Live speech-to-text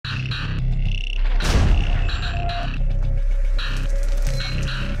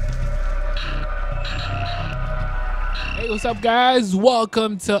what's up, guys?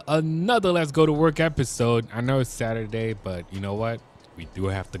 Welcome to another Let's Go to Work episode. I know it's Saturday, but you know what? We do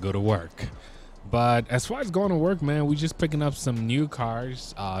have to go to work. But as far as going to work, man, we just picking up some new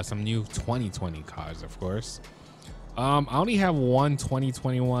cars, some new 2020 cars, of course. I only have one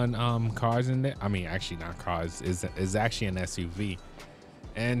 2021 cars in there. I mean, actually not cars, is actually an SUV.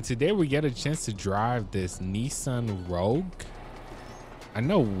 And today we get a chance to drive this Nissan Rogue. I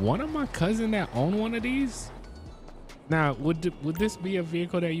know one of my cousins that own one of these. Now, would this be a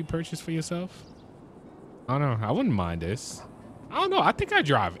vehicle that you purchase for yourself? I don't know. I wouldn't mind this. I don't know. I think I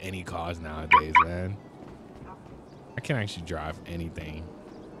drive any cars nowadays, man. I can actually drive anything.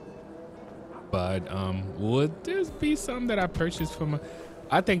 But would this be something that I purchase for my?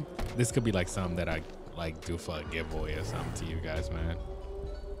 I think this could be like something that I like do for a giveaway or something to you guys, man.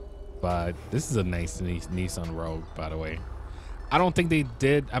 But this is a nice Nissan Rogue, by the way. I don't think they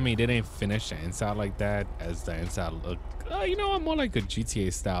did. I mean, they didn't finish the inside like that, as the inside look. You know, I'm more like a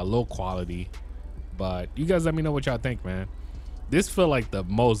GTA style, low quality. But you guys let me know what y'all think, man. This feel like the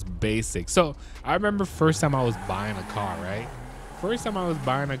most basic. So I remember first time I was buying a car, right? First time I was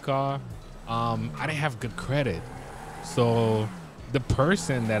buying a car, I didn't have good credit. So the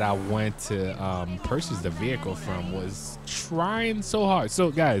person that I went to purchase the vehicle from was trying so hard. So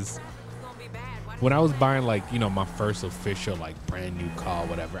guys, when I was buying, like, you know, my first official, like, brand new car,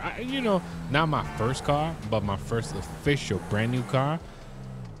 whatever, you know, not my first car, but my first official brand new car,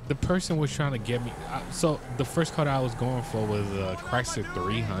 the person was trying to get me. So the first car that I was going for was a Chrysler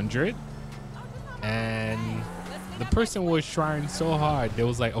 300. And the person was trying so hard. They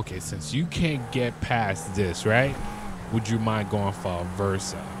was like, okay, since you can't get past this, right? Would you mind going for a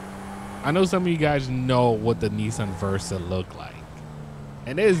Versa? I know some of you guys know what the Nissan Versa looked like.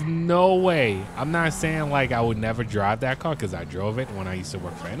 And there's no way, I'm not saying like I would never drive that car, because I drove it when I used to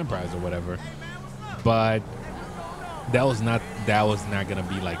work for Enterprise or whatever, but that was not gonna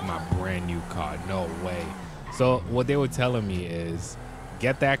be like my brand new car. No way. So what they were telling me is,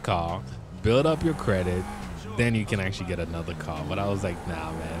 get that car, build up your credit, then you can actually get another car. But I was like,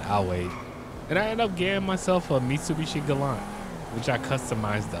 nah, man, I'll wait. And I ended up getting myself a Mitsubishi Galant, which I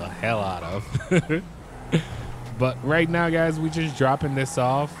customized the hell out of. But right now, guys, we just dropping this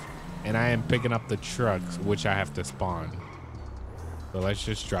off, and I am picking up the trucks, which I have to spawn. So let's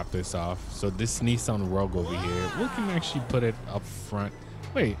just drop this off. So this Nissan Rogue over here, we can actually put it up front.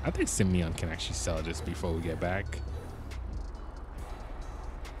 Wait, I think Simeon can actually sell this before we get back.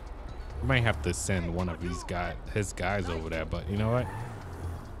 I might have to send one of his guys over there, but you know what?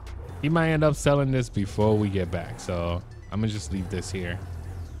 He might end up selling this before we get back. So I'm gonna just leave this here.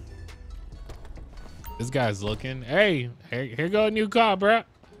 This guy's looking. Hey, here go a new car, bro.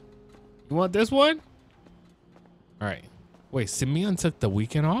 You want this one? All right. Wait, Simeon took the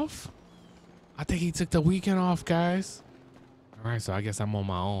weekend off? I think he took the weekend off, guys. All right, so I guess I'm on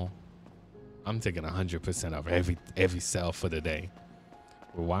my own. I'm taking 100% of every sale for the day.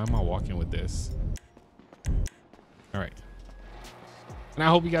 Well, why am I walking with this? All right. And I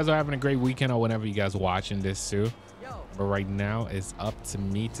hope you guys are having a great weekend or whenever you guys are watching this too. But right now, it's up to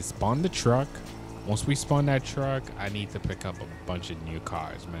me to spawn the truck. Once we spawn that truck, I need to pick up a bunch of new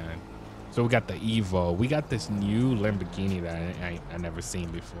cars, man. So we got the Evo. We got this new Lamborghini that I never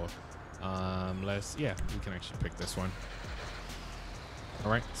seen before. Yeah, we can actually pick this one.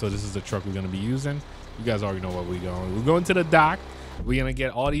 All right, so this is the truck we're gonna be using. You guys already know where we're going. We're going to the dock. We're gonna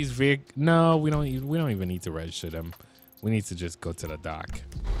get all these vehicles. No, we don't even need to register them. We need to just go to the dock.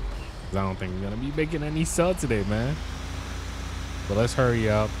 'Cause I don't think we're gonna be making any sell today, man. So let's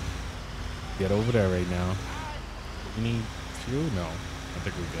hurry up. Get over there right now. You need fuel? No, I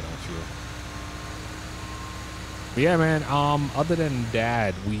think we're good on fuel. But yeah, man, other than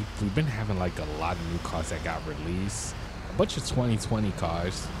that, we've been having like a lot of new cars that got released. A bunch of 2020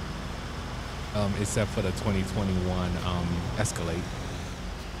 cars, except for the 2021 Escalade.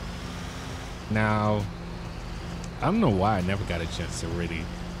 Now, I don't know why I never got a chance to really.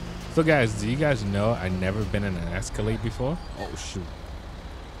 So guys, do you guys know I never been in an Escalade before? Oh shoot.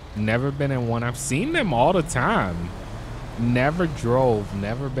 Never been in one. I've seen them all the time. Never drove.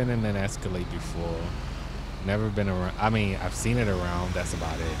 Never been in an Escalade before. Never been around. I mean, I've seen it around. That's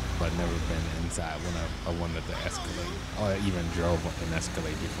about it. But never been inside when I wanted the Escalade, or even drove an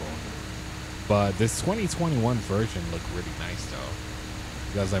Escalade before. But this 2021 version looked really nice, though.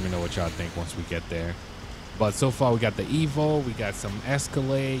 You guys let me know what y'all think once we get there. But so far, we got the Evo. We got some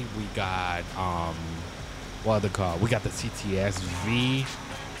Escalade. We got what other car? We got the CTS V.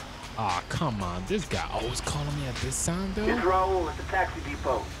 Oh, come on. This guy always calling me at this time, though. It's Raul at the taxi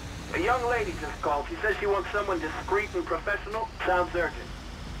depot. A young lady just called. She says she wants someone discreet and professional. Sounds urgent.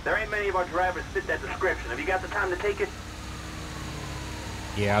 There ain't many of our drivers fit that description. Have you got the time to take it?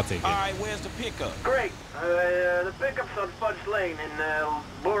 Yeah, I'll take it. All right, where's the pickup? Great. The pickup's on Fudge Lane in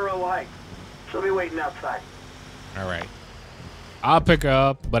Borough Heights. She'll be waiting outside. All right. I'll pick her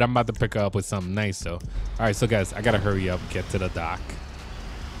up, but I'm about to pick her up with something nice, though. All right, so guys, I gotta hurry up, get to the dock.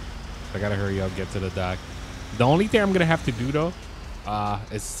 The only thing I'm gonna have to do though,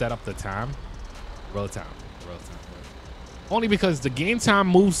 is set up the time. Roll time. Only because the game time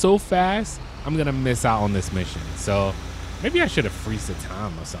moves so fast, I'm gonna miss out on this mission. So maybe I should have freezed the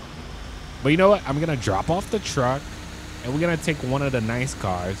time or something. But you know what? I'm gonna drop off the truck, and we're gonna take one of the nice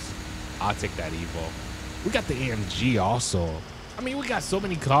cars. I'll take that Evo. We got the AMG also. I mean, we got so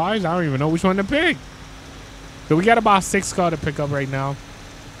many cars, I don't even know which one to pick. So we got about 6 cars to pick up right now.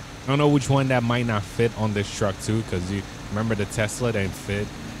 I don't know which one that might not fit on this truck too, because you remember the Tesla didn't fit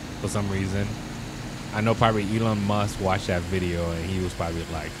for some reason. I know probably Elon Musk watched that video and he was probably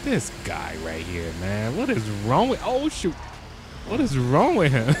like, this guy right here, man, what is wrong with, oh shoot, what is wrong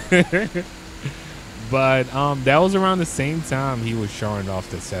with him? But that was around the same time he was showing off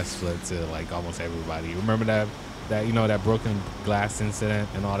the Tesla to like almost everybody. Remember that you know, that broken glass incident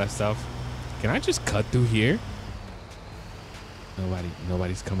and all that stuff? Can I just cut through here?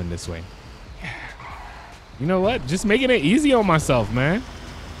 Nobody's coming this way. Yeah. You know what? Just making it easy on myself, man.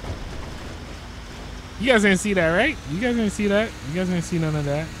 You guys didn't see that, right? You guys didn't see that? You guys didn't see none of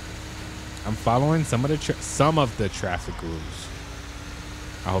that? I'm following some of the traffic rules.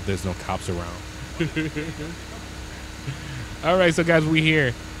 I hope there's no cops around. All right, so guys, we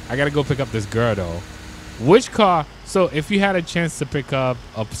here. I gotta go pick up this girl though. Which car? So if you had a chance to pick up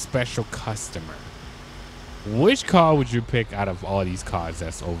a special customer, which car would you pick out of all these cars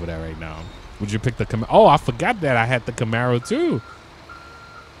that's over there right now? Would you pick the Camaro? Oh, I forgot that I had the Camaro too.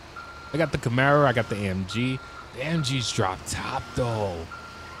 I got the Camaro. I got the AMG. The AMG's drop top though.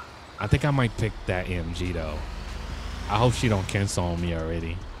 I think I might pick that AMG though. I hope she don't cancel on me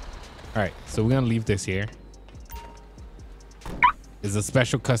already. All right, so we're gonna leave this here. It's a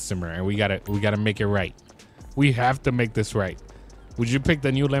special customer, and we gotta make it right. We have to make this right. Would you pick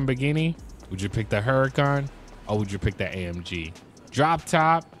the new Lamborghini? Would you pick the Huracan? Or would you pick the AMG? Drop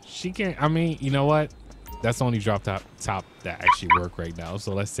top. She can't. I mean, you know what? That's the only drop top that actually work right now.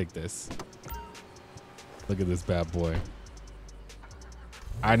 So let's take this. Look at this bad boy.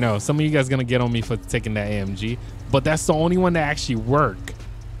 I know some of you guys gonna get on me for taking that AMG, but that's the only one that actually work.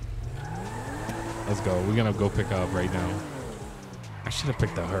 Let's go. We're gonna go pick her up right now. I should have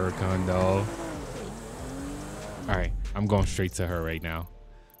picked the Huracan though. All right, I'm going straight to her right now.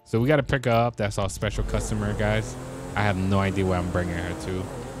 So we gotta pick her up. That's our special customer, guys. I have no idea where I'm bringing her to.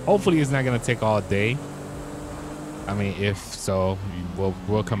 Hopefully it's not gonna take all day. I mean, if so,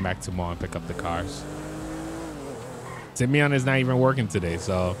 we'll come back tomorrow and pick up the cars. Simeon is not even working today,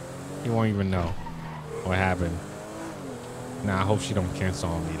 so he won't even know what happened. Nah, I hope she don't cancel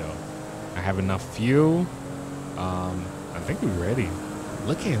on me though. I have enough fuel. I think we're ready.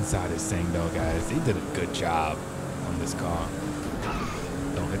 Look inside this thing though, guys. They did a good job on this car.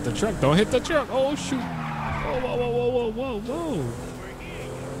 Don't hit the truck. Don't hit the truck. Oh shoot. Whoa, whoa, whoa, whoa, whoa, whoa.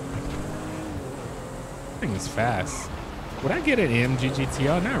 This thing is fast. Would I get an AMG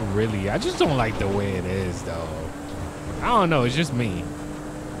GTR? Not really. I just don't like the way it is though. I don't know. It's just me.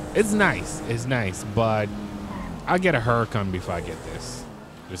 It's nice. It's nice, but I'll get a Huracan before I get this.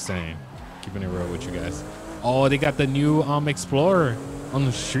 Just saying. Keeping it real with you guys. Oh, they got the new Explorer on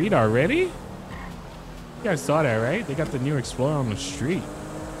the street already? You guys saw that, right? They got the new Explorer on the street.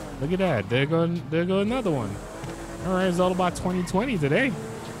 Look at that. There go another one. All right, it's all about 2020 today.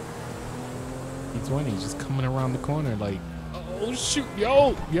 2020 just coming around the corner like, oh shoot,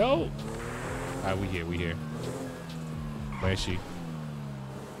 yo. All right, we here. Where is she?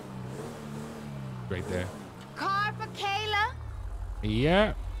 Right there. Car for Kayla?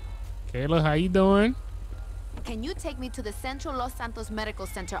 Yeah. Kayla, how you doing? Can you take me to the Central Los Santos Medical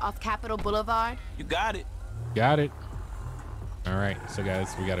Center off Capitol Boulevard? You got it. Got it. All right, so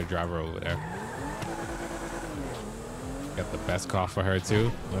guys, we got a driver over there. Got the best car for her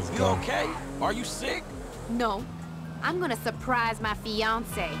too. Let's go. You okay? Are you sick? No. I'm gonna surprise my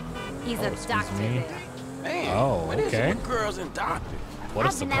fiance. He's a doctor there. Man, oh, what is it okay. with girls and doctors? What a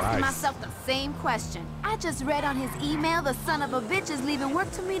I've been surprise. asking myself the same question. I just read on his email the son of a bitch is leaving work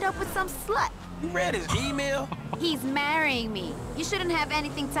to meet up with some slut. You read his email? He's marrying me. You shouldn't have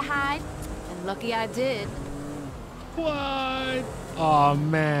anything to hide. And lucky I did. What? Oh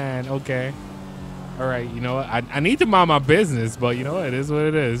man. Okay. All right. You know what? I need to mind my business, but you know what? It is what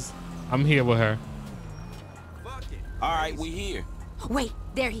it is. I'm here with her. All right, we here. Wait,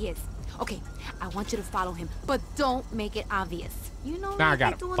 there he is. Okay, I want you to follow him, but don't make it obvious. You know, Now I like they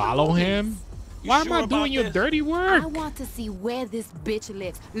gotta do in the follow him. movies. Why am sure I about doing your this? dirty work? I want to see where this bitch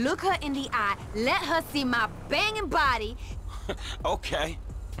lives. Look her in the eye. Let her see my banging body. Okay.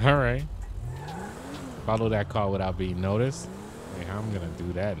 All right. Follow that car without being noticed. Hey, how I'm gonna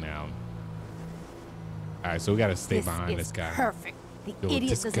do that now? All right, so we gotta stay behind this guy. Perfect. The Yo, idiot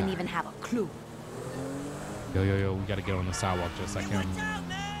this doesn't guy. even have a clue. Yo, we gotta get on the sidewalk just like him.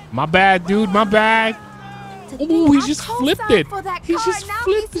 My bad, dude. My bad. To Ooh, think he I just co-signed flipped it. For that He car, just now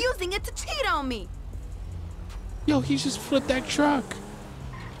flipped he's it. using it to cheat on me. Yo, he just flipped that truck.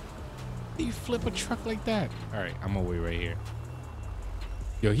 He flip a truck like that. All right, I'm gonna wait right here.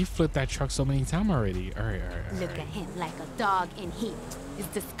 Yo, he flipped that truck so many times already. All right. Look at him like a dog in heat. It's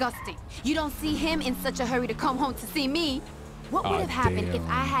disgusting. You don't see him in such a hurry to come home to see me. What would have happened if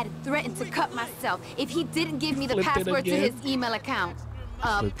I had threatened to cut myself if he didn't give me the Flipped it password to again. his email account?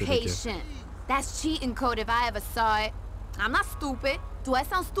 A Flipped it again. patient. That's cheating code if I ever saw it. I'm not stupid. Do I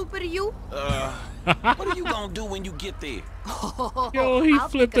sound stupid to you? What are you gonna do when you get there? Yo, he I'll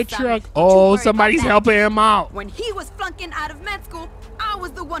flipped the think of something. truck. Don't you Oh, worry about somebody's that. helping him out. When he was flunking out of med school, I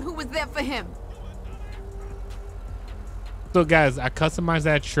was the one who was there for him. So guys, I customized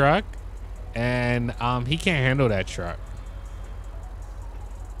that truck, and he can't handle that truck.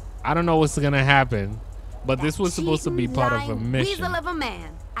 I don't know what's gonna happen, but this was supposed to be part of a Cheating, mission. Weasel of a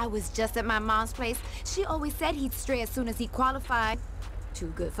man. I was just at my mom's place. She always said he'd stray as soon as he qualified. Too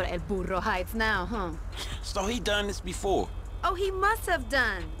good for El Burro Heights now, huh? So he done this before. Oh, he must have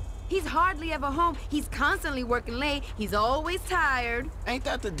done. He's hardly ever home. He's constantly working late. He's always tired. Ain't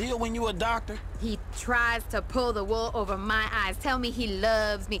that the deal when you a doctor? He tries to pull the wool over my eyes, tell me he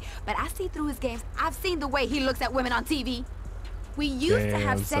loves me. But I see through his games. I've seen the way he looks at women on TV. We used to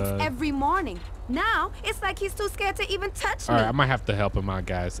have sex son. every morning. Now, it's like he's too scared to even touch me. All right, I'm gonna have to help him out,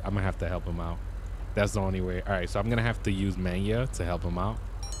 guys. I'm gonna have to help him out. That's the only way. All right, so I'm gonna have to use Mania to help him out.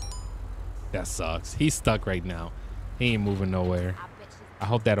 That sucks. He's stuck right now. He ain't moving nowhere. I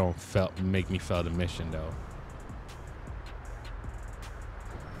hope that don't make me fail the mission though.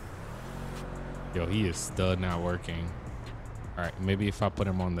 Yo, he is still not working. All right, maybe if I put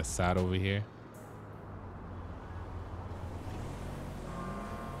him on the side over here.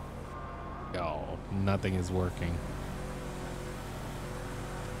 Yo, nothing is working.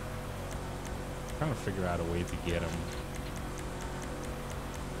 Trying to figure out a way to get him.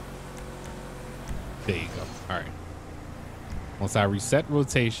 There you go. All right. Once I reset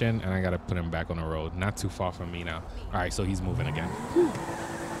rotation, and I gotta put him back on the road. Not too far from me now. All right, so he's moving again.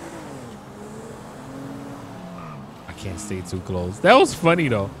 I can't stay too close. That was funny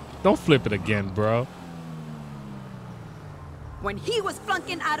though. Don't flip it again, bro. When he was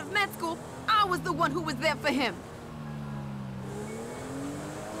flunking out of med school, I was the one who was there for him.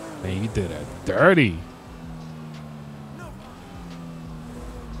 Man, you did that dirty.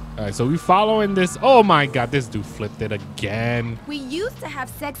 All right, so we following this. Oh my God, this dude flipped it again. We used to have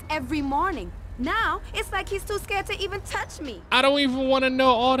sex every morning. Now, it's like he's too scared to even touch me. I don't even want to know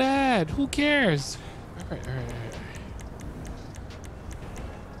all that. Who cares? All right.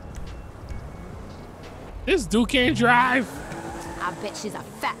 This dude can't drive. I bet she's a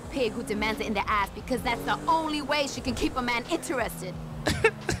fat pig who demands it in the ass because that's the only way she can keep a man interested.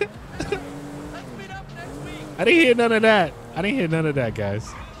 I didn't hear none of that. Guys.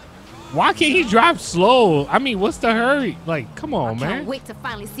 Why can't he drive slow? I mean, what's the hurry? Like, come on, I man. can't wait to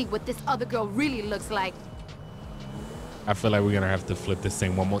finally see what this other girl really looks like. I feel like we're gonna have to flip this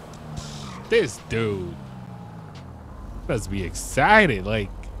thing one more. This dude. Let's be excited. Like,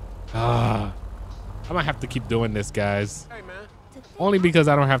 I'm gonna have to keep doing this, guys. Hey, man. Only because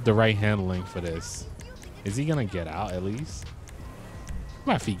I don't have the right handling for this. Is he gonna get out at least?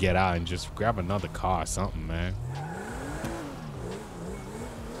 What if he get out and just grab another car or something, man?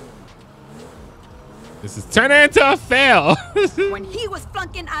 This is turning into a fail. When he was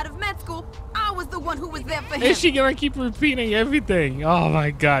flunking out of med school, I was the one who was there for him. Is she gonna keep repeating everything? Oh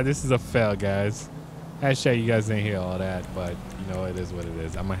my God, this is a fail, guys. Hashtag you guys didn't hear all that, but you know, it is what it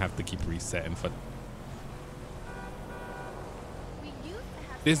is. I'm gonna have to keep resetting for.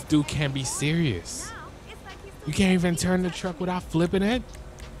 This dude can't be serious. You can't even turn the truck without flipping it?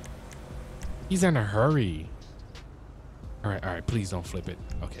 He's in a hurry. All right, please don't flip it.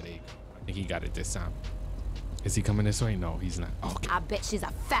 Okay, there you go. I think he got it this time. Is he coming this way? No, he's not. Okay. I bet she's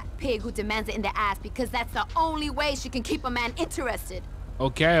a fat pig who demands it in the ass because that's the only way she can keep a man interested.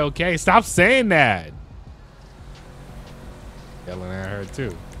 Okay, stop saying that. Yelling at her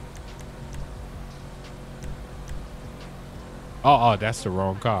too. Oh, that's the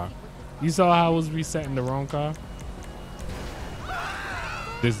wrong car. You saw how I was resetting the wrong car?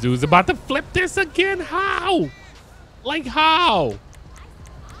 This dude's about to flip this again. How? Like how?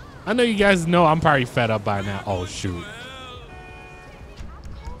 I know you guys know I'm probably fed up by now. Oh, shoot.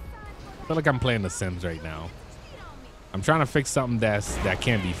 I feel like I'm playing The Sims right now. I'm trying to fix something that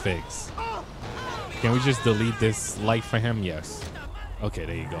can't be fixed. Can we just delete this light for him? Yes. Okay,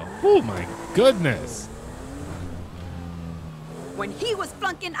 there you go. Oh, my goodness. When he was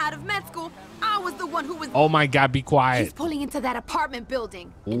flunking out of med school, I was the one who was... Oh, my God, be quiet. She's pulling into that apartment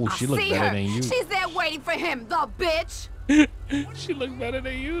building. Oh, she looked better than you. She's there waiting for him, the bitch. She looked better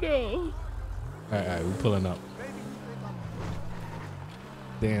than you, though. All right, we're pulling up.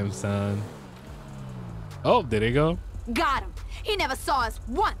 Damn, son. Oh, there they go. Got him. He never saw us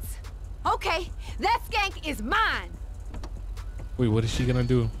once. Okay, that skank is mine. Wait, what is she gonna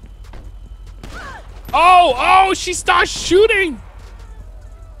do? Oh, she starts shooting.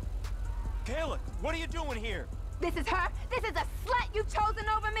 Kayla, what are you doing here? This is her? This is a slut you've chosen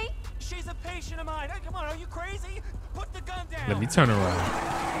over me? She's a patient of mine. Hey, come on, are you crazy? Put the gun down. Let me turn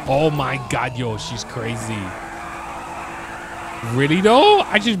around. Oh my God, yo, she's crazy. Really though?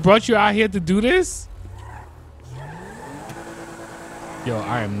 I just brought you out here to do this? Yo,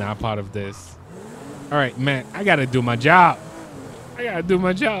 I am not part of this. All right, man, I gotta do my job.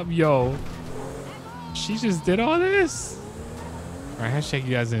 Yo. She just did all this. All right, hashtag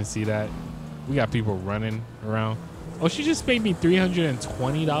you guys didn't see that. We got people running around. Oh, she just paid me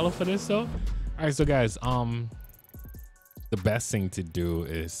 $320 for this though. All right, so guys, the best thing to do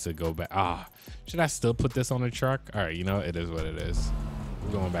is to go back. Should I still put this on the truck? All right, you know, it is what it is.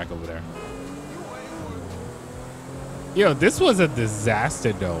 We're going back over there. Yo, this was a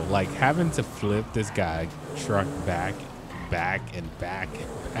disaster though. Like having to flip this guy truck back.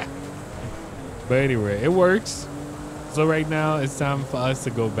 But anyway, it works. So right now it's time for us to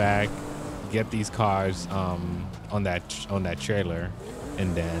go back, get these cars on that trailer,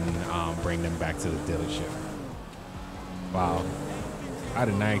 and then bring them back to the dealership. Wow, I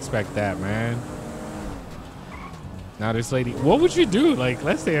did not expect that, man. Now this lady, what would you do? Like,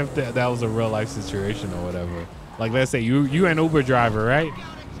 let's say if that was a real life situation or whatever. Like, let's say you an Uber driver, right?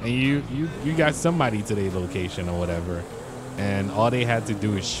 And you got somebody to their location or whatever, and all they had to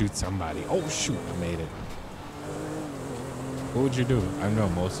do is shoot somebody. Oh shoot, I made it. What would you do? I know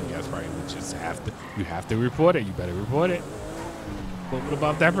most of you guys probably would just have to report it. You better report it. But what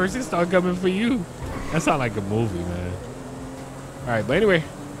about that person start coming for you? That sounds like a movie, man. All right, but anyway,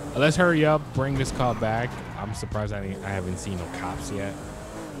 let's hurry up, bring this car back. I'm surprised I haven't seen no cops yet.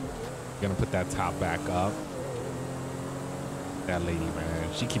 Gonna put that top back up. That lady,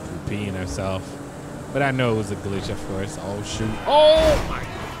 man, she keeps repeating herself. But I know it was a glitch at first. Oh, shoot. Oh, my.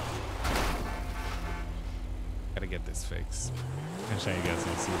 Gotta get this fixed. I'm sure you guys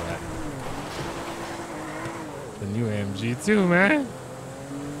can see that. The new AMG too, man.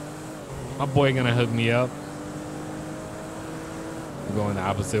 My boy gonna hook me up. I'm going the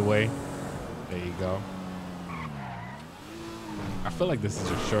opposite way. There you go. I feel like this is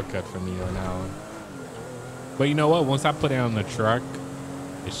a shortcut for me on now. But you know what? Once I put it on the truck,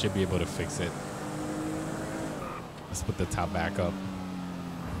 it should be able to fix it. Let's put the top back up.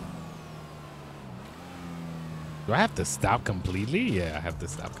 Do I have to stop completely? Yeah, I have to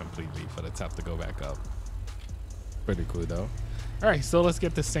stop completely for the top to go back up. Pretty cool though. All right, so let's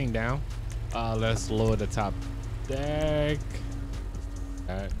get this thing down. Let's lower the top deck.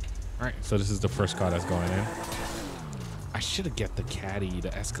 All right, so this is the first car that's going in. I should have get the Caddy,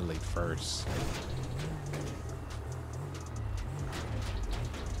 the Escalade first.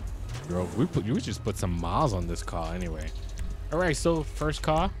 Bro, we just put some miles on this car anyway. All right, so first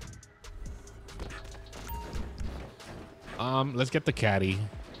car. Let's get the Caddy,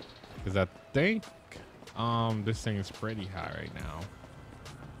 because I think this thing is pretty high right now.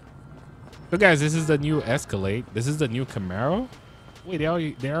 So guys, this is the new Escalade. This is the new Camaro. Wait, they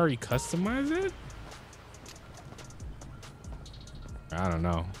already customized it? I don't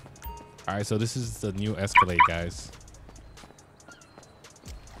know. All right, so this is the new Escalade, guys.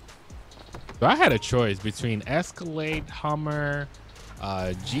 So I had a choice between Escalade, Hummer,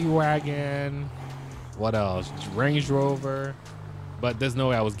 G-Wagon, what else? Range Rover, but there's no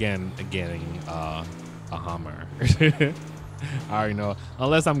way I was getting a Hummer. I already know,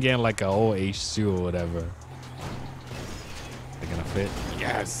 unless I'm getting like an old H2 or whatever. They're gonna fit.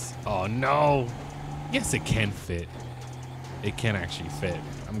 Yes. Oh no. Yes, it can fit. It can actually fit.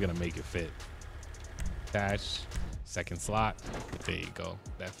 I'm gonna make it fit. Attach. Second slot. There you go.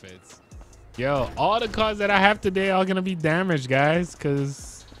 That fits. Yo, all the cars that I have today are gonna be damaged, guys,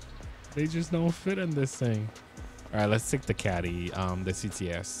 because they just don't fit in this thing. All right, let's take the Caddy, the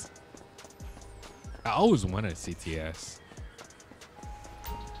CTS. I always wanted a CTS.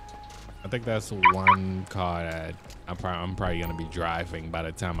 I think that's one car that I'm probably gonna be driving by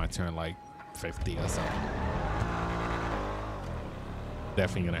the time I turn like 50 or something.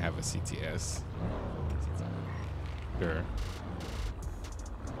 Definitely gonna have a CTS. Sure.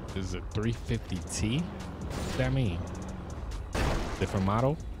 This is a 350T. What's that mean? Different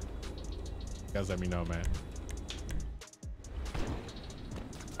model? You guys let me know, man.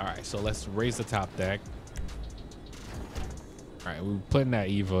 All right, so let's raise the top deck. All right, we're putting that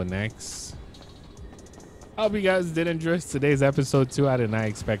Evo next. I hope you guys did enjoy today's episode too. I did not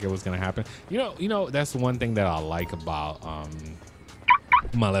expect it was gonna happen. You know, that's one thing that I like about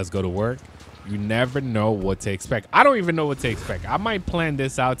my Let's Go to Work. You never know what to expect. I don't even know what to expect. I might plan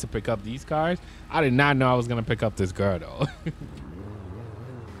this out to pick up these cars. I did not know I was gonna pick up this girl though.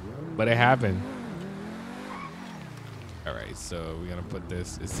 But it happened. All right, so we're gonna put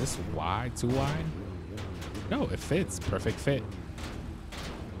this. Is this wide? Too wide? No, it fits. Perfect fit.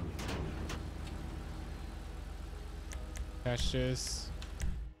 That's just.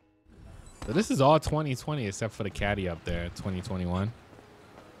 So this is all 2020 except for the caddy up there, 2021.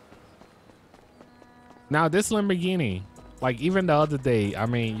 Now this Lamborghini, like even the other day, I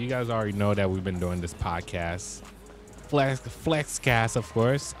mean, you guys already know that we've been doing this podcast. Flexcast, of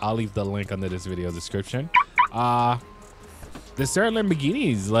course. I'll leave the link under this video description. The certain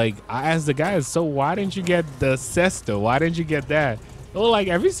Lamborghinis, like I asked the guys, so why didn't you get the Sesto? Why didn't you get that? They're like,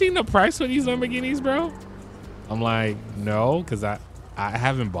 have you seen the price for these Lamborghinis, bro? I'm like, no, because I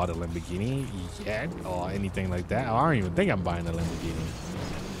haven't bought a Lamborghini yet or anything like that. I don't even think I'm buying a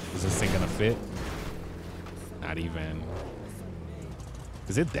Lamborghini. Is this thing gonna fit? Not even.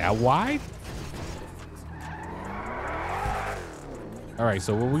 Is it that wide? All right,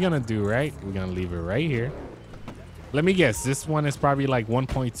 so what we're gonna do, right? We're gonna leave it right here. Let me guess. This one is probably like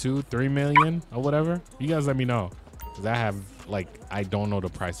 1.2, 3 million or whatever. You guys let me know. Because I have, like, I don't know the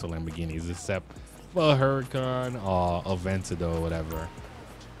price of Lamborghinis except for a Huracan or a Veneno or whatever.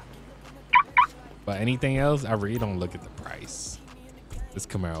 But anything else, I really don't look at the price. Let's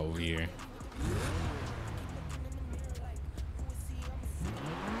come out over here.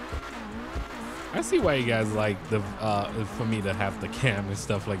 I see why you guys like the for me to have the cam and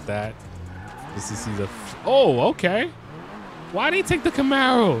stuff like that. Just to see the. Oh, okay. Why didn't take the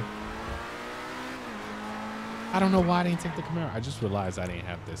Camaro? I don't know why I didn't take the Camaro. I just realized I didn't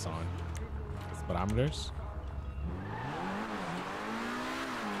have this on. Speedometers.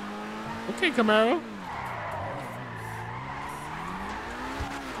 Okay, Camaro.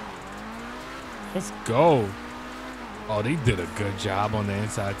 Let's go. Oh, they did a good job on the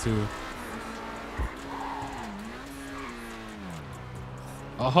inside too.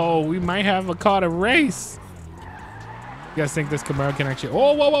 Oh, we might have a car to race. You guys think this Camaro can actually?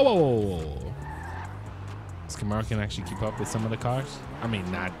 Oh, whoa, whoa, whoa, whoa! This Camaro can actually keep up with some of the cars. I mean,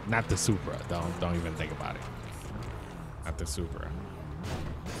 not the Supra. Don't even think about it. Not the Supra.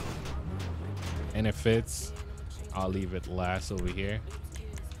 And it fits. I'll leave it last over here.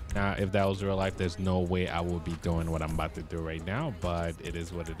 Now, if that was real life, there's no way I would be doing what I'm about to do right now. But it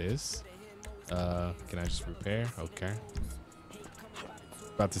is what it is. Can I just repair? Okay.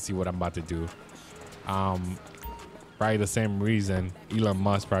 About to see what I'm about to do. Probably the same reason Elon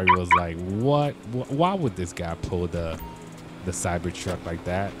Musk probably was like, what? Why would this guy pull the Cybertruck like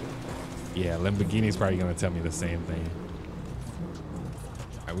that? Yeah, Lamborghini's probably gonna tell me the same thing.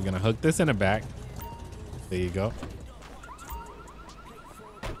 All right, we're gonna hook this in the back. There you go.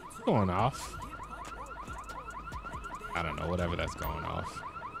 It's going off. I don't know, whatever that's going off.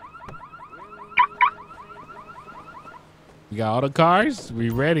 We got all the cars. We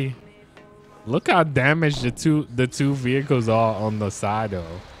ready. Look how damaged the two vehicles are on the side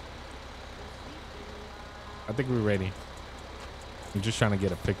though. I think we're ready. I'm just trying to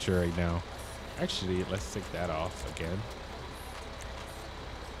get a picture right now. Actually, let's take that off again.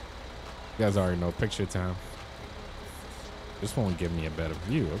 You guys already know picture time. This won't give me a better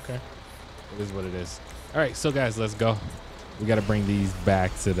view. Okay. It is what it is. All right, so guys, let's go. We got to bring these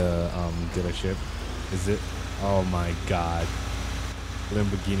back to the dealership. Is it? Oh my God.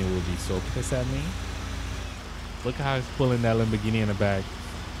 Lamborghini will be so pissed at me. Look how he's pulling that Lamborghini in the back.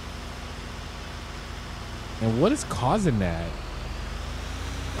 And what is causing that?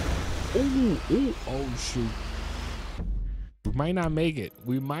 Oh shoot. We might not make it.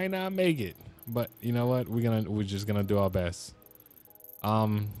 We might not make it. But you know what? We're just gonna do our best.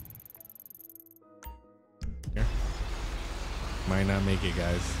 Here. Might not make it,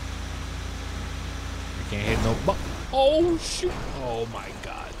 guys. Can't hit no bump. Oh shoot. Oh my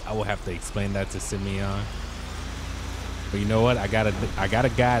God. I will have to explain that to Simeon. But you know what? I got a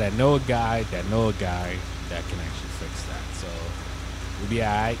guy that know a guy that know a guy that can actually fix that. So we'll be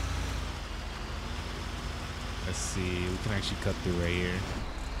alright. Let's see. We can actually cut through right here.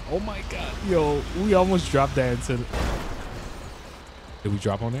 Oh my God. Yo, we almost dropped that into the... Did we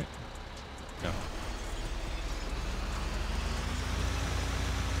drop on it? No.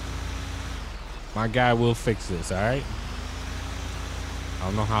 My guy will fix this, all right? I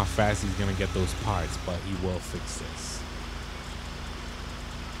don't know how fast he's gonna get those parts, but he will fix this.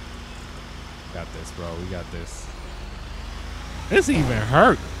 Got this, bro. We got this. This even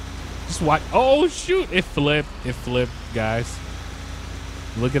hurt. Just watch. Oh, shoot. It flipped. It flipped, guys.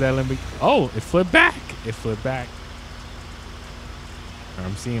 Look at that Lamborghini. Oh, it flipped back. It flipped back.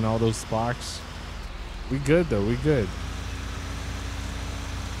 I'm seeing all those sparks. We good, though. We good.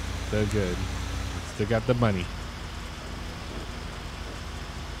 Still good. Still got the money.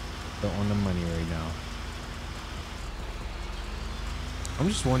 Still on the money right now. I'm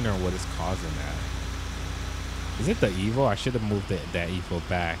just wondering what is causing that. Is it the Evo? I should have moved that Evo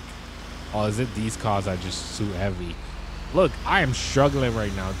back. Oh, is it these cars are just too heavy? Look, I am struggling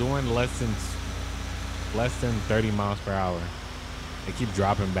right now, doing less than 30 miles per hour. They keep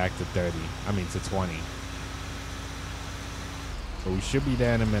dropping back to 30. I mean to 20. So we should be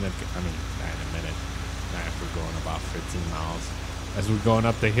there in a minute. I mean, not in a minute. Not if we're going about 15 miles. As we're going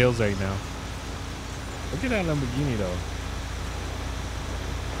up the hills right now. Look at that Lamborghini though.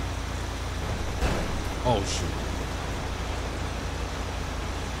 Oh shoot.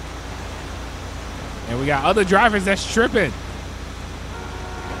 And we got other drivers that's tripping.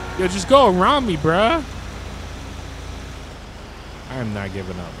 Yo, just go around me, bruh. I am not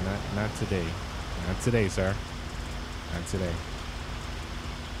giving up. Not today. Not today, sir. Not today.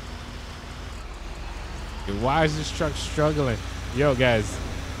 Yo, why is this truck struggling? Yo, guys,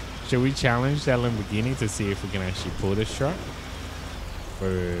 should we challenge that Lamborghini to see if we can actually pull this truck?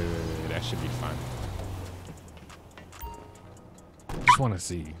 Or that should be fun. I just want to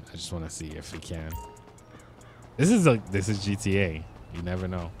see. I just want to see if we can. This is GTA. You never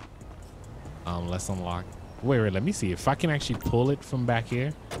know. Let's unlock. Wait, let me see if I can actually pull it from back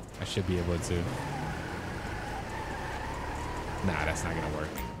here. I should be able to. Nah, that's not gonna work.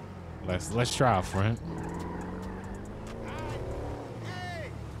 Let's try out front.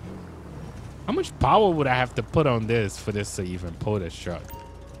 How much power would I have to put on this for this to even pull this truck?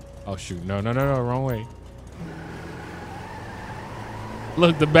 Oh shoot! No, wrong way.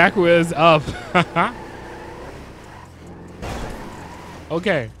 Look, the back wheel is up.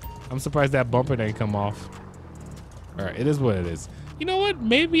 Okay, I'm surprised that bumper didn't come off. All right, it is what it is. You know what?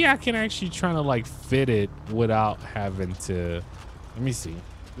 Maybe I can actually try to like fit it without having to. Let me see.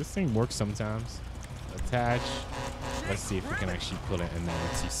 This thing works sometimes. Attach. Let's see if we can actually put it in the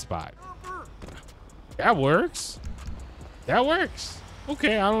empty spot. That works. That works.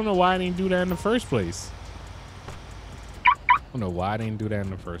 Okay, I don't know why I didn't do that in the first place. I don't know why I didn't do that in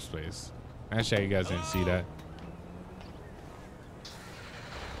the first place. Actually, you guys didn't see that.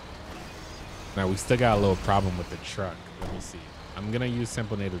 Now, we still got a little problem with the truck. Let me see. I'm going to use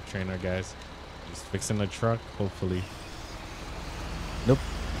Simple Native Trainer, guys. Just fixing the truck, hopefully. Nope.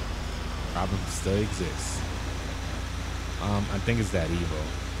 Problem still exists. I think it's that Evo.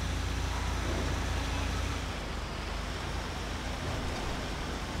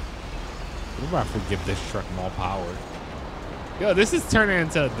 What about if we give this truck more power? Yo, this is turning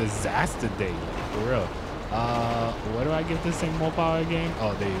into a disaster day, for real. What do I give this thing more power again?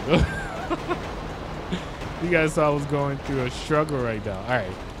 Oh, there you go. You guys saw I was going through a struggle right now. All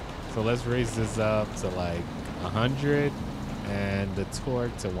right, so let's raise this up to like 100 and the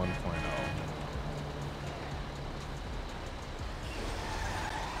torque to 1.0.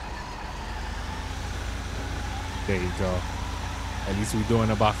 There you go. At least we're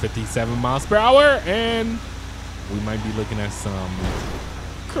doing about 57 miles per hour, and we might be looking at some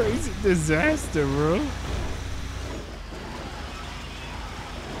crazy disaster, bro.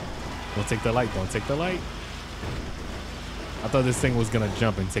 Don't take the light. Don't take the light. I thought this thing was going to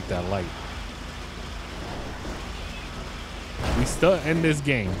jump and take that light. We still in this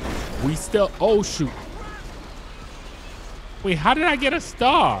game. We still... Oh, shoot. Wait, how did I get a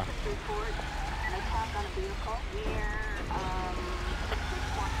star?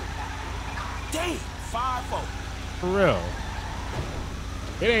 Damn, 5-4. For real.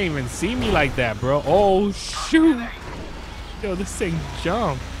 It ain't even see me like that, bro. Oh, shoot. Yo, this thing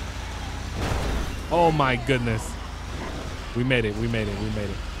jumped. Oh my goodness. We made it. We made it. We made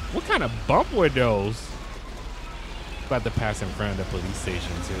it. What kind of bump were those? About to pass in front of the police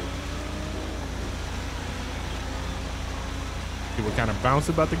station too. See what kind of bounce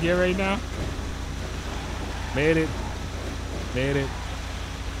about to get right now? Made it. Made it.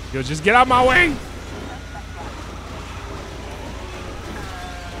 Yo, just get out my way.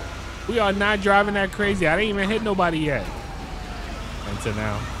 We are not driving that crazy. I didn't even hit nobody yet. Until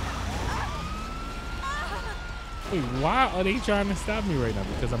now. Wait, why are they trying to stop me right now?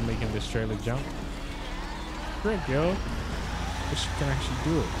 Because I'm making this trailer jump? Frick, yo. But she can actually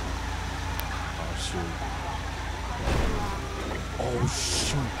do it. Oh, shoot. Oh,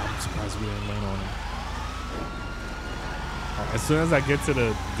 shoot. I'm surprised we didn't land on him. As soon as I get to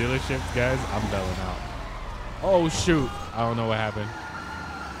the dealership, guys, I'm bailing out. Oh, shoot. I don't know what happened.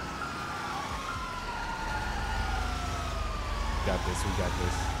 Got this. We got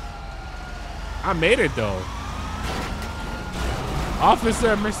this. I made it, though.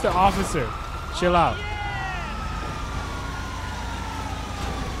 Officer, Mr. Officer, chill out.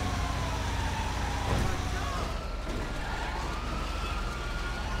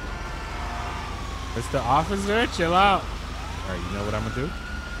 Mr. Officer, chill out. All right, you know what I'm gonna do?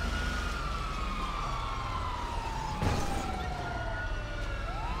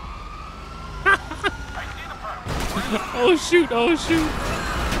 Oh shoot, oh shoot.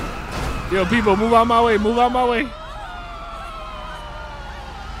 Yo, people, move out my way, move out my way.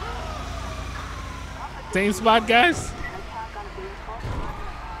 Same spot, guys.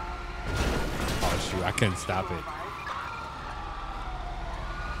 Oh shoot, I couldn't stop it.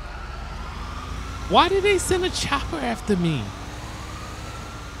 Why did they send a chopper after me?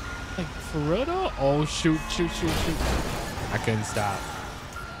 Like, for real though? Oh shoot, shoot, shoot, shoot. I couldn't stop.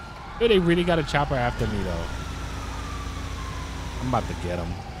 Yo, they really got a chopper after me though. I'm about to get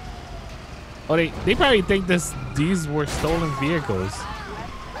them. Oh, they probably think these were stolen vehicles.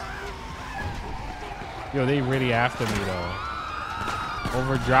 Yo, they really after me though.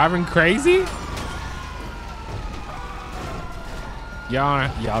 Over driving crazy? Y'all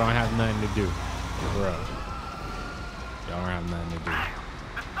don't have nothing to do. Bro. Y'all don't have nothing to do.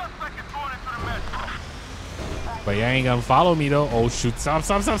 But y'all ain't gonna follow me though. Oh shoot. Stop,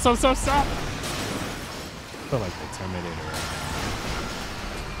 stop, stop, stop, stop, stop. I feel like the Terminator right now.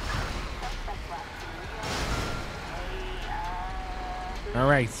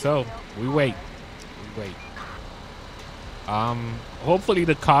 Alright, so we wait. Wait. Hopefully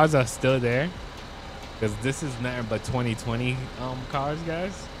the cars are still there, because this is nothing but 2020 cars,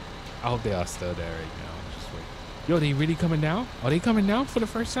 guys. I hope they are still there right now. Just wait. Yo, they really coming down? Are they coming down for the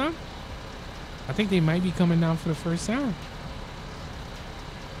first time? I think they might be coming down for the first time.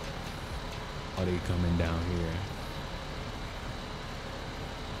 Are they coming down here?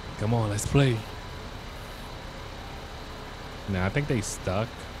 Come on, let's play. Nah, I think they stuck.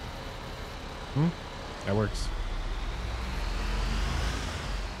 That works.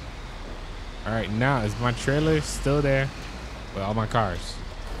 All right, now is my trailer still there with all my cars?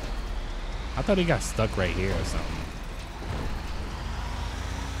 I thought he got stuck right here or something.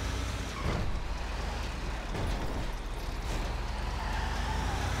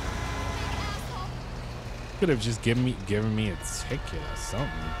 Could have just given me a ticket or something.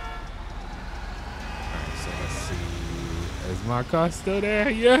 All right, so let's see. Is my car still there?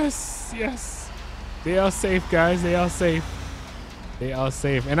 Yes, yes. They are safe, guys. They are safe. They are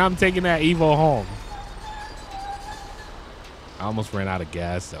safe. And I'm taking that Evo home. I almost ran out of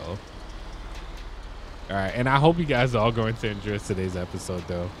gas, though. All right, and I hope you guys are all going to enjoy today's episode,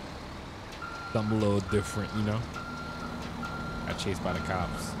 though. Something a little different, you know? Got chased by the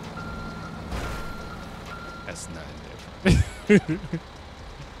cops. That's not different.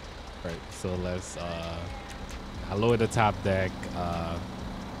 Right, so let's, I lowered the top deck.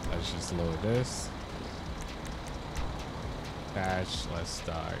 Let's just lower this. Dash, let's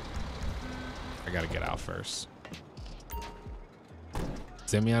start. I gotta get out first.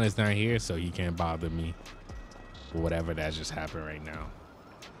 Simeon is not here, so he can't bother me. Whatever that just happened right now.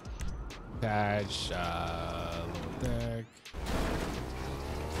 Patch, lower deck.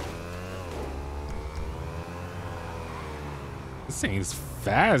 This thing's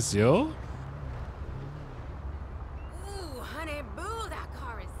fast, yo. Ooh, honey boo, that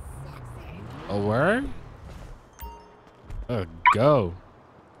car is sexy. A word? Go.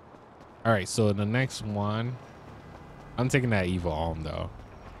 All right, so the next one, I'm taking that Evo home though.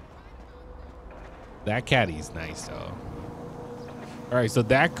 That caddy's nice though. All right, so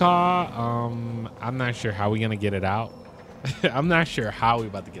that car, I'm not sure how we're gonna get it out. I'm not sure how we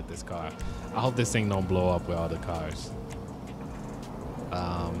about to get this car. I hope this thing don't blow up with all the cars.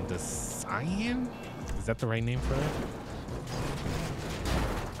 The Cyan? Is that the right name for it?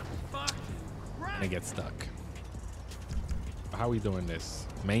 And it gets stuck. How are we doing this?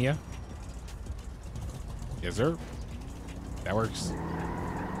 Mania? Yes, sir. That works.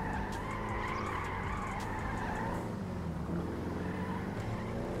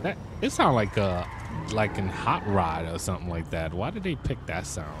 It sounds like a like in Hot Rod or something like that. Why did they pick that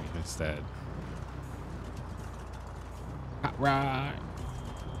sound instead? Hot Rod.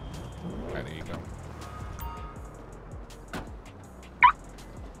 Right, there you go.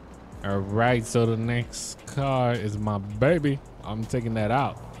 All right, so the next car is my baby. I'm taking that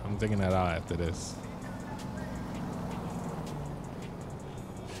out. I'm taking that out after this.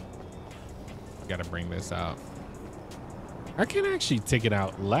 Gotta bring this out. I can actually take it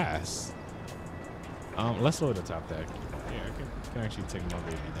out last. Let's lower the top deck. Yeah, I can actually take my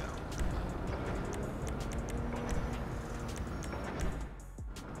baby down.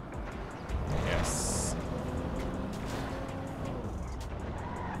 Yes.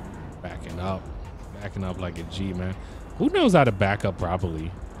 Backing up like a G, man. Who knows how to back up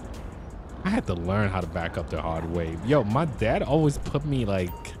properly? I had to learn how to back up the hard way. Yo, my dad always put me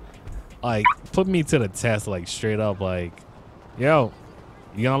put me to the test, like straight up, like, yo,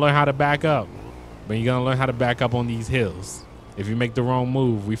 you're gonna learn how to back up, but you're gonna learn how to back up on these hills. If you make the wrong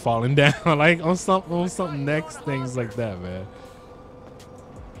move, we falling down, like on something next, things like that, man.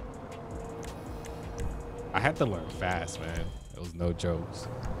 I had to learn fast, man. It was no jokes.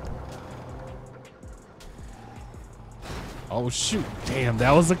 Oh shoot, damn,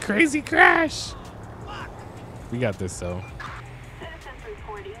 that was a crazy crash. We got this though.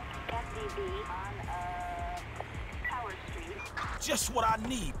 Just what I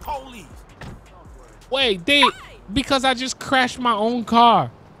need, police. Wait, because I just crashed my own car.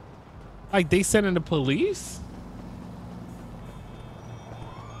 Like they sending the police?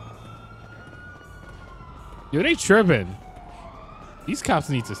 Yo, they tripping. These cops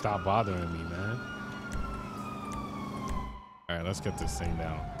need to stop bothering me, man. All right, let's get this thing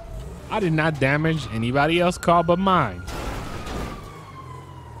down. I did not damage anybody else's car but mine.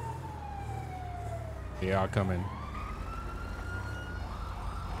 They are coming.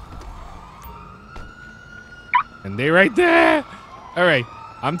 And they right there. All right,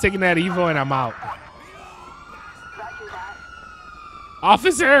 I'm taking that Evo and I'm out.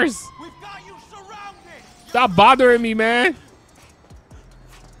 Officers, We've got you surrounded. stop bothering me, man.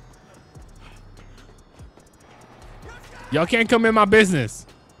 Y'all can't come in my business.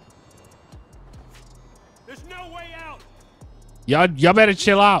 There's no way out. Y'all better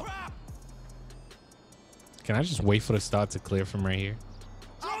chill out. Can I just wait for the start to clear from right here?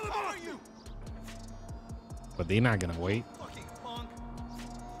 I'll cover you. But they're not gonna wait.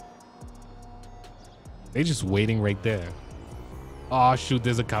 They just waiting right there. Oh shoot,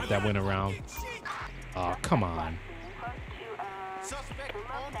 there's a cop that went around. Oh, come on.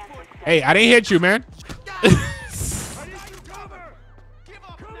 Hey, I didn't hit you, man.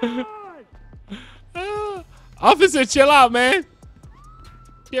 Officer, chill out, man.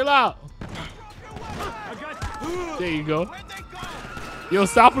 Chill out. There you go. Yo,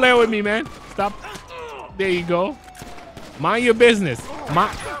 stop playing with me, man. Stop. There you go. Mind your business.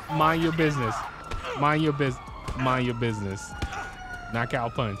 Mind your business. Mind your business. Mind your business.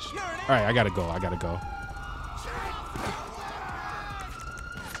 Knockout punch. All right, I gotta go. I gotta go.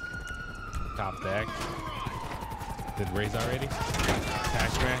 Top deck. Did raise already?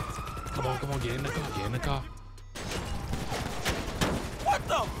 Attachment. Come on, come on, get in the car. Get in the car. What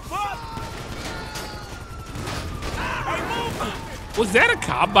the fuck? Was that a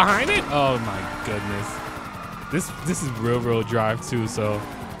cop behind it? Oh my goodness. This is real drive too, so all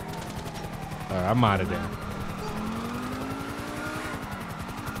right, I'm out of there.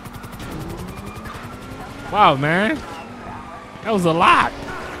 Wow, man. That was a lot.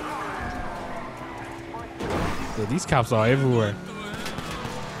 So these cops are everywhere.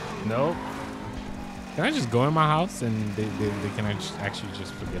 Nope. Can I just go in my house and they can actually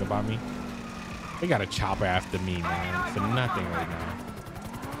just forget about me? They got a chopper after me, man, for nothing right now.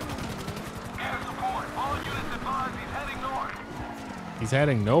 He's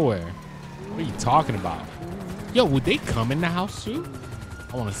heading nowhere. What are you talking about? Yo, would they come in the house too?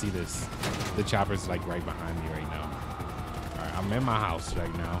 I want to see this. The chopper's like right behind me right now. All right, I'm in my house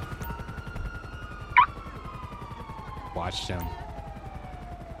right now. Watch them.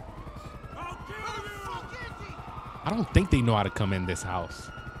 I don't think they know how to come in this house.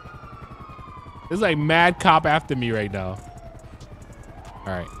 There's like mad cop after me right now. All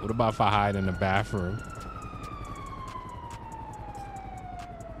right, what about if I hide in the bathroom?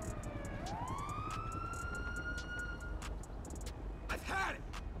 I've had it.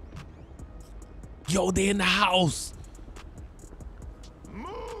 Yo, they in the house.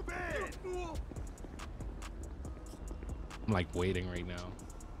 Move it. I'm like waiting right now.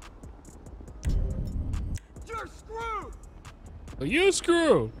 You're screwed. Oh, you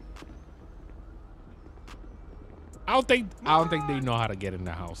screw. I don't think they know how to get in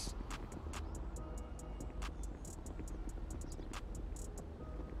the house.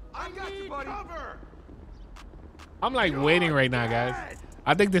 I got you, buddy. Cover. I'm like waiting right now, guys.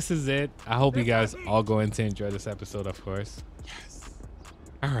 I think this is it. I hope you guys all going to enjoy this episode, of course. Yes.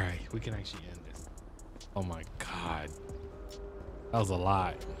 All right, we can actually end this. Oh my God. That was a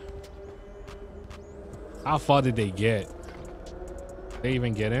lot. How far did they get? They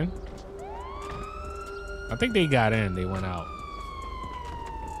even get in? I think they got in. They went out.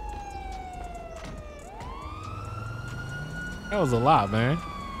 That was a lot, man.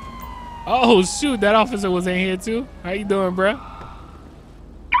 Oh, shoot. That officer was in here, too. How you doing, bro?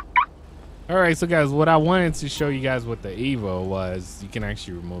 All right, so, guys, what I wanted to show you guys with the Evo was you can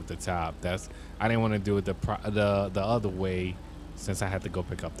actually remove the top. I didn't want to do it the other way since I had to go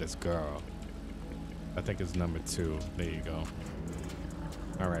pick up this girl. I think it's number 2. There you go.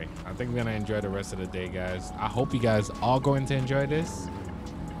 All right, I think we're gonna enjoy the rest of the day, guys. I hope you guys all going to enjoy this.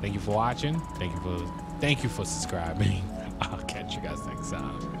 Thank you for watching. Thank you for subscribing. I'll catch you guys next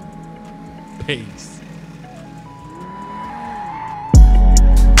time. Peace.